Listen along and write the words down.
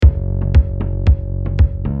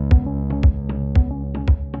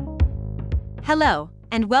Hello,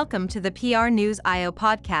 and welcome to the PR News IO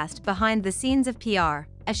podcast Behind the Scenes of PR,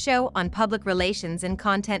 a show on public relations and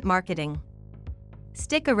content marketing.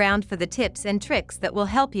 Stick around for the tips and tricks that will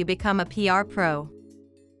help you become a PR pro.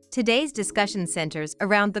 Today's discussion centers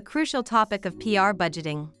around the crucial topic of PR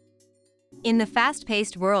budgeting. In the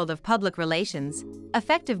fast-paced world of public relations,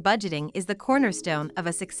 effective budgeting is the cornerstone of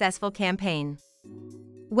a successful campaign.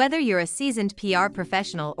 Whether you're a seasoned PR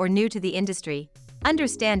professional or new to the industry,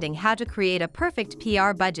 understanding how to create a perfect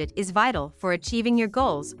PR budget is vital for achieving your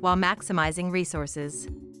goals while maximizing resources.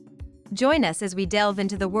 Join us as we delve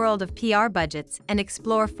into the world of PR budgets and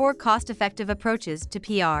explore 4 cost-effective approaches to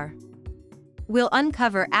PR. We'll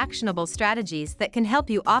uncover actionable strategies that can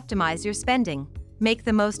help you optimize your spending, make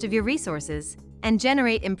the most of your resources, and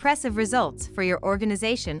generate impressive results for your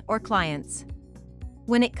organization or clients.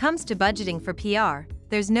 When it comes to budgeting for PR,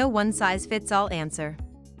 there's no one-size-fits-all answer.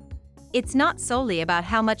 It's not solely about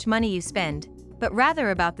how much money you spend, but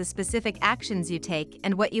rather about the specific actions you take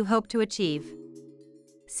and what you hope to achieve.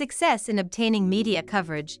 Success in obtaining media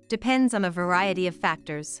coverage depends on a variety of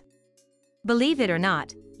factors. Believe it or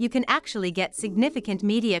not, you can actually get significant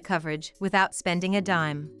media coverage without spending a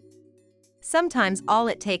dime. Sometimes all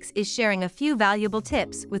it takes is sharing a few valuable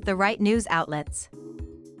tips with the right news outlets.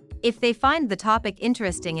 If they find the topic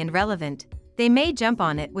interesting and relevant, they may jump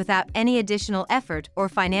on it without any additional effort or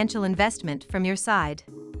financial investment from your side.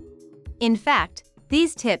 In fact,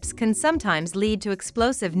 these tips can sometimes lead to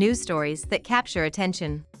explosive news stories that capture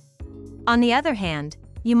attention. On the other hand,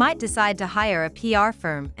 you might decide to hire a PR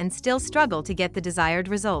firm and still struggle to get the desired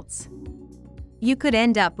results. You could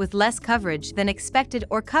end up with less coverage than expected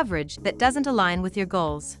or coverage that doesn't align with your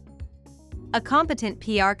goals. A competent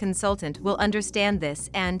PR consultant will understand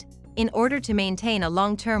this and, in order to maintain a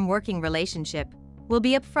long-term working relationship, will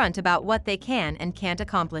be upfront about what they can and can't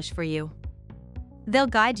accomplish for you. They'll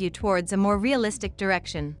guide you towards a more realistic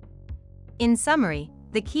direction. In summary,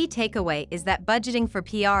 the key takeaway is that budgeting for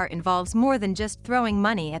PR involves more than just throwing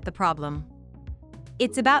money at the problem.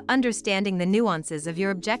 It's about understanding the nuances of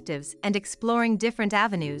your objectives and exploring different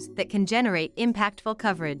avenues that can generate impactful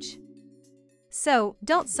coverage. So,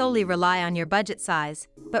 don't solely rely on your budget size,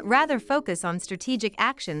 but rather focus on strategic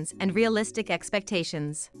actions and realistic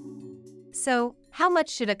expectations. So, how much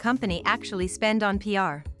should a company actually spend on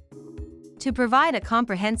PR? To provide a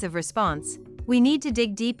comprehensive response, we need to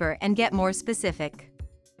dig deeper and get more specific.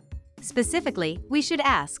 Specifically, we should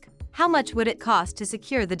ask, how much would it cost to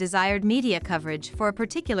secure the desired media coverage for a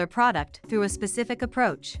particular product through a specific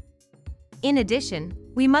approach? In addition,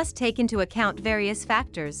 we must take into account various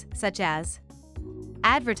factors, such as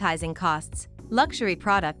advertising costs. Luxury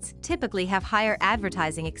products typically have higher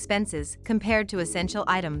advertising expenses compared to essential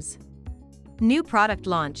items. New product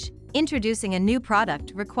launch. Introducing a new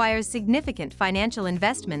product requires significant financial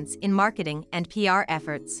investments in marketing and PR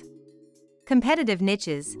efforts. Competitive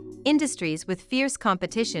niches. Industries with fierce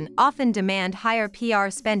competition often demand higher PR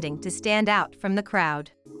spending to stand out from the crowd.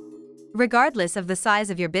 Regardless of the size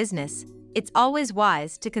of your business, it's always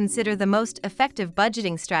wise to consider the most effective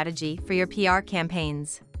budgeting strategy for your PR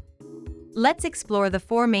campaigns. Let's explore the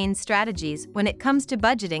 4 main strategies when it comes to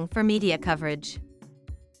budgeting for media coverage.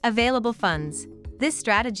 Available funds. This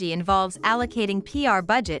strategy involves allocating PR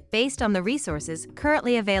budget based on the resources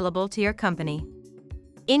currently available to your company.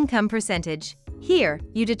 Income percentage. Here,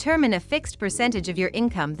 you determine a fixed percentage of your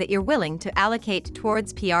income that you're willing to allocate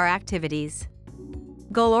towards PR activities.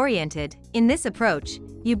 Goal-oriented. In this approach,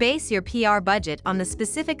 you base your PR budget on the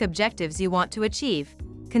specific objectives you want to achieve,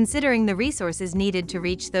 considering the resources needed to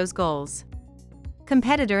reach those goals.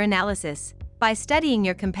 Competitor analysis. By studying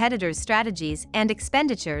your competitors' strategies and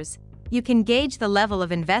expenditures, you can gauge the level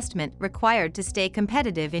of investment required to stay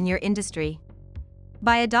competitive in your industry.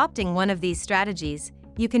 By adopting one of these strategies,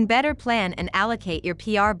 you can better plan and allocate your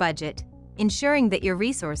PR budget, ensuring that your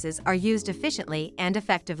resources are used efficiently and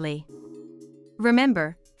effectively.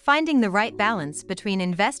 Remember, finding the right balance between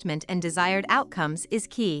investment and desired outcomes is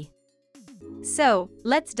key. So,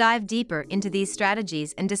 let's dive deeper into these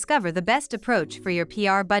strategies and discover the best approach for your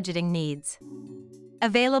PR budgeting needs.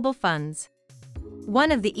 Available funds.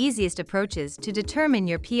 One of the easiest approaches to determine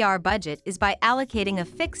your PR budget is by allocating a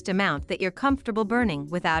fixed amount that you're comfortable burning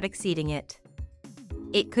without exceeding it.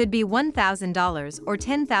 It could be $1,000 or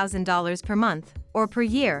 $10,000 per month or per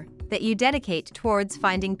year that you dedicate towards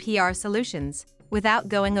finding PR solutions without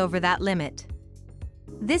going over that limit.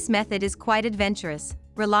 This method is quite adventurous,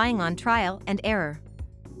 relying on trial and error.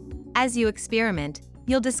 As you experiment,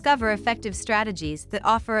 you'll discover effective strategies that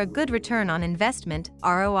offer a good return on investment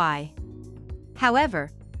 (ROI). However,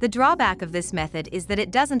 the drawback of this method is that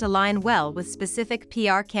it doesn't align well with specific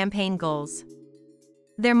PR campaign goals.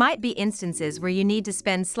 There might be instances where you need to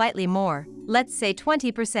spend slightly more, let's say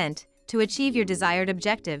 20%, to achieve your desired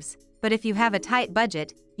objectives, but if you have a tight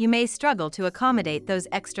budget, you may struggle to accommodate those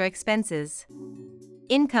extra expenses.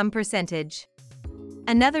 Income percentage.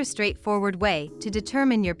 Another straightforward way to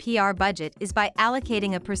determine your PR budget is by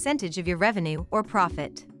allocating a percentage of your revenue or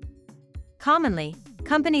profit. Commonly,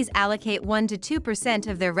 companies allocate 1 to 2%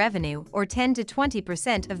 of their revenue or 10 to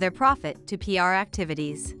 20% of their profit to PR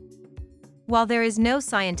activities. While there is no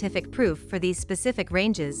scientific proof for these specific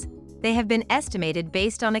ranges, they have been estimated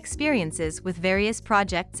based on experiences with various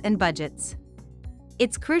projects and budgets.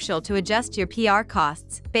 It's crucial to adjust your PR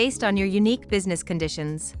costs based on your unique business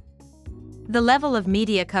conditions. The level of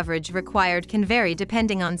media coverage required can vary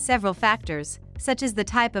depending on several factors, such as the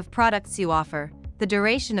type of products you offer, the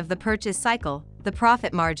duration of the purchase cycle, the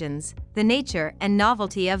profit margins, the nature and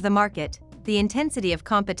novelty of the market, the intensity of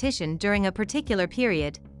competition during a particular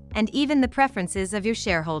period, and even the preferences of your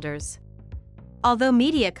shareholders. Although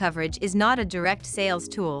media coverage is not a direct sales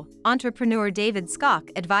tool, entrepreneur David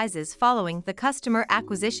Skok advises following the customer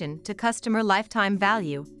acquisition to customer lifetime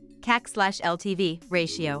value (CAC/LTV)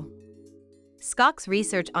 ratio. Skok's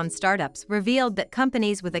research on startups revealed that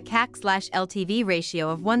companies with a CAC/LTV ratio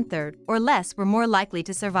of 1/3 or less were more likely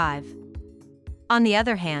to survive. On the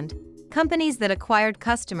other hand, companies that acquired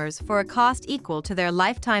customers for a cost equal to their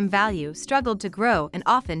lifetime value struggled to grow and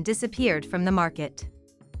often disappeared from the market.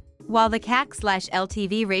 While the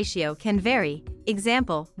CAC/LTV ratio can vary,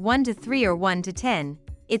 example 1 to 3 or 1 to 10,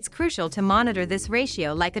 it's crucial to monitor this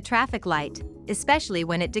ratio like a traffic light, especially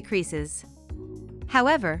when it decreases.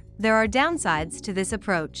 However, there are downsides to this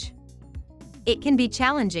approach. It can be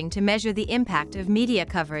challenging to measure the impact of media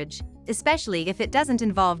coverage, especially if it doesn't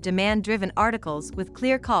involve demand-driven articles with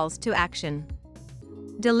clear calls to action.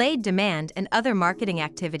 Delayed demand and other marketing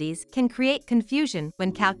activities can create confusion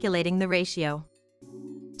when calculating the ratio.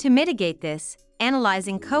 To mitigate this,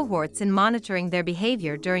 analyzing cohorts and monitoring their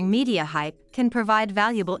behavior during media hype can provide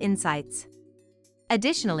valuable insights.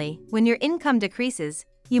 Additionally, when your income decreases,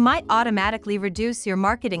 you might automatically reduce your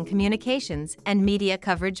marketing communications and media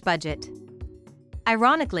coverage budget.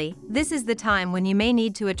 Ironically, this is the time when you may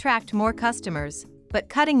need to attract more customers, but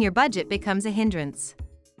cutting your budget becomes a hindrance.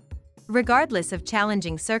 Regardless of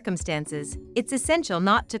challenging circumstances, it's essential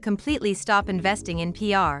not to completely stop investing in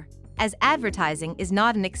PR, as advertising is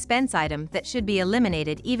not an expense item that should be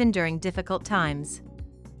eliminated even during difficult times.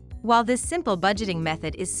 While this simple budgeting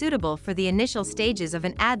method is suitable for the initial stages of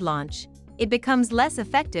an ad launch, it becomes less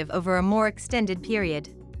effective over a more extended period.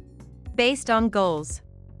 Based on goals.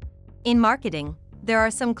 In marketing, there are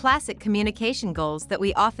some classic communication goals that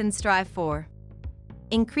we often strive for.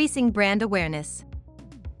 Increasing brand awareness.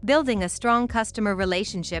 Building a strong customer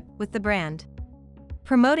relationship with the brand.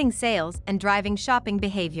 Promoting sales and driving shopping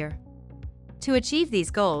behavior. To achieve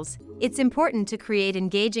these goals, it's important to create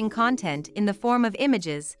engaging content in the form of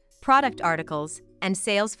images, product articles, and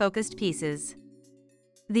sales-focused pieces.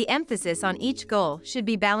 The emphasis on each goal should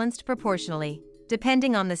be balanced proportionally,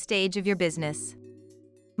 depending on the stage of your business.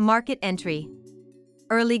 Market entry.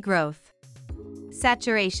 Early growth.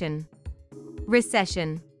 Saturation.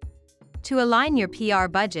 Recession. To align your PR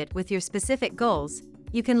budget with your specific goals,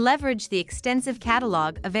 you can leverage the extensive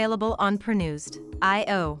catalog available on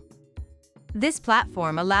Prenewsd.io. This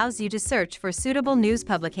platform allows you to search for suitable news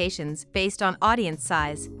publications based on audience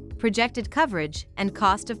size, projected coverage, and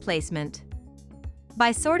cost of placement.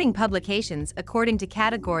 By sorting publications according to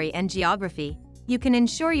category and geography, you can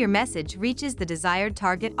ensure your message reaches the desired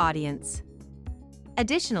target audience.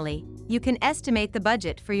 Additionally, you can estimate the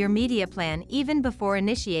budget for your media plan even before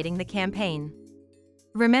initiating the campaign.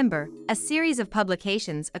 Remember, a series of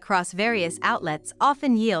publications across various outlets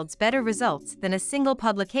often yields better results than a single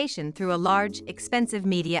publication through a large, expensive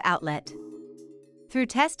media outlet. Through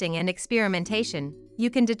testing and experimentation, you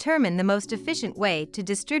can determine the most efficient way to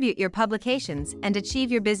distribute your publications and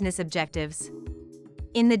achieve your business objectives.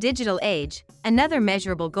 In the digital age, another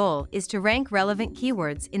measurable goal is to rank relevant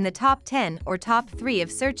keywords in the top 10 or top 3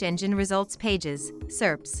 of search engine results pages,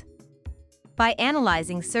 SERPs. By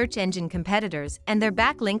analyzing search engine competitors and their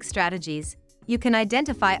backlink strategies, you can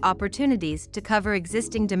identify opportunities to cover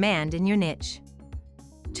existing demand in your niche.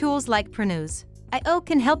 Tools like Prenewsd.io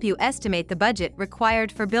can help you estimate the budget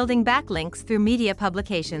required for building backlinks through media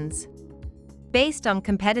publications. Based on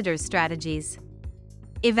competitors' strategies.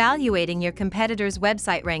 Evaluating your competitors'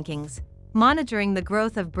 website rankings, monitoring the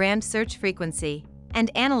growth of brand search frequency,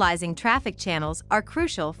 and analyzing traffic channels are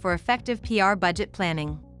crucial for effective PR budget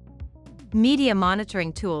planning. Media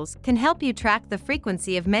monitoring tools can help you track the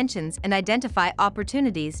frequency of mentions and identify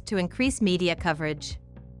opportunities to increase media coverage.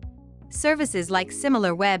 Services like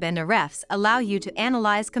SimilarWeb and Ahrefs allow you to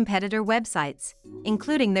analyze competitor websites,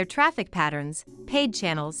 including their traffic patterns, paid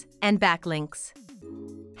channels, and backlinks.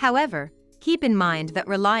 However, keep in mind that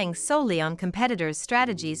relying solely on competitors'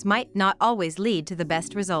 strategies might not always lead to the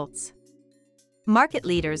best results. Market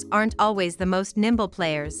leaders aren't always the most nimble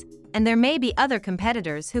players, and there may be other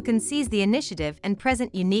competitors who can seize the initiative and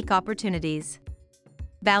present unique opportunities.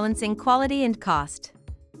 Balancing quality and cost.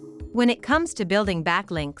 When it comes to building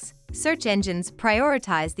backlinks, search engines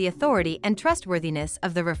prioritize the authority and trustworthiness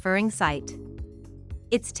of the referring site.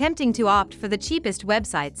 It's tempting to opt for the cheapest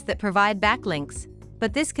websites that provide backlinks,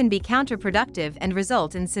 but this can be counterproductive and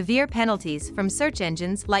result in severe penalties from search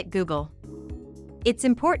engines like Google. It's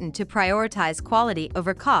important to prioritize quality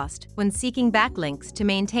over cost when seeking backlinks to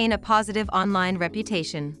maintain a positive online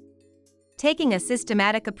reputation. Taking a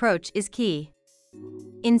systematic approach is key.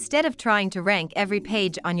 Instead of trying to rank every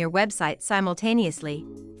page on your website simultaneously,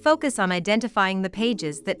 focus on identifying the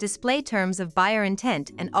pages that display terms of buyer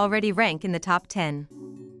intent and already rank in the top 10.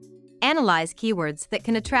 Analyze keywords that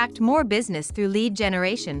can attract more business through lead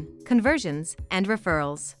generation, conversions, and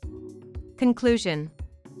referrals. Conclusion.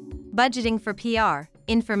 Budgeting for PR,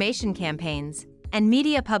 information campaigns, and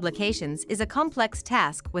media publications is a complex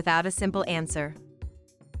task without a simple answer.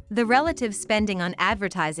 The relative spending on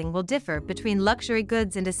advertising will differ between luxury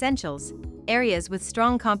goods and essentials. Areas with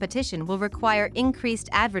strong competition will require increased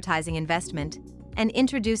advertising investment, and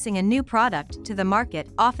introducing a new product to the market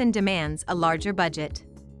often demands a larger budget.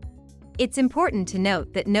 It's important to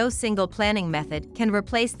note that no single planning method can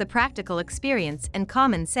replace the practical experience and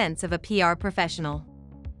common sense of a PR professional.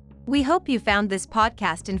 We hope you found this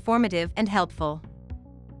podcast informative and helpful.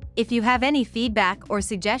 If you have any feedback or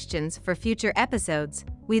suggestions for future episodes,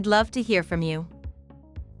 we'd love to hear from you.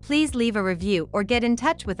 Please leave a review or get in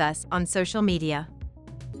touch with us on social media.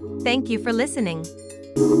 Thank you for listening.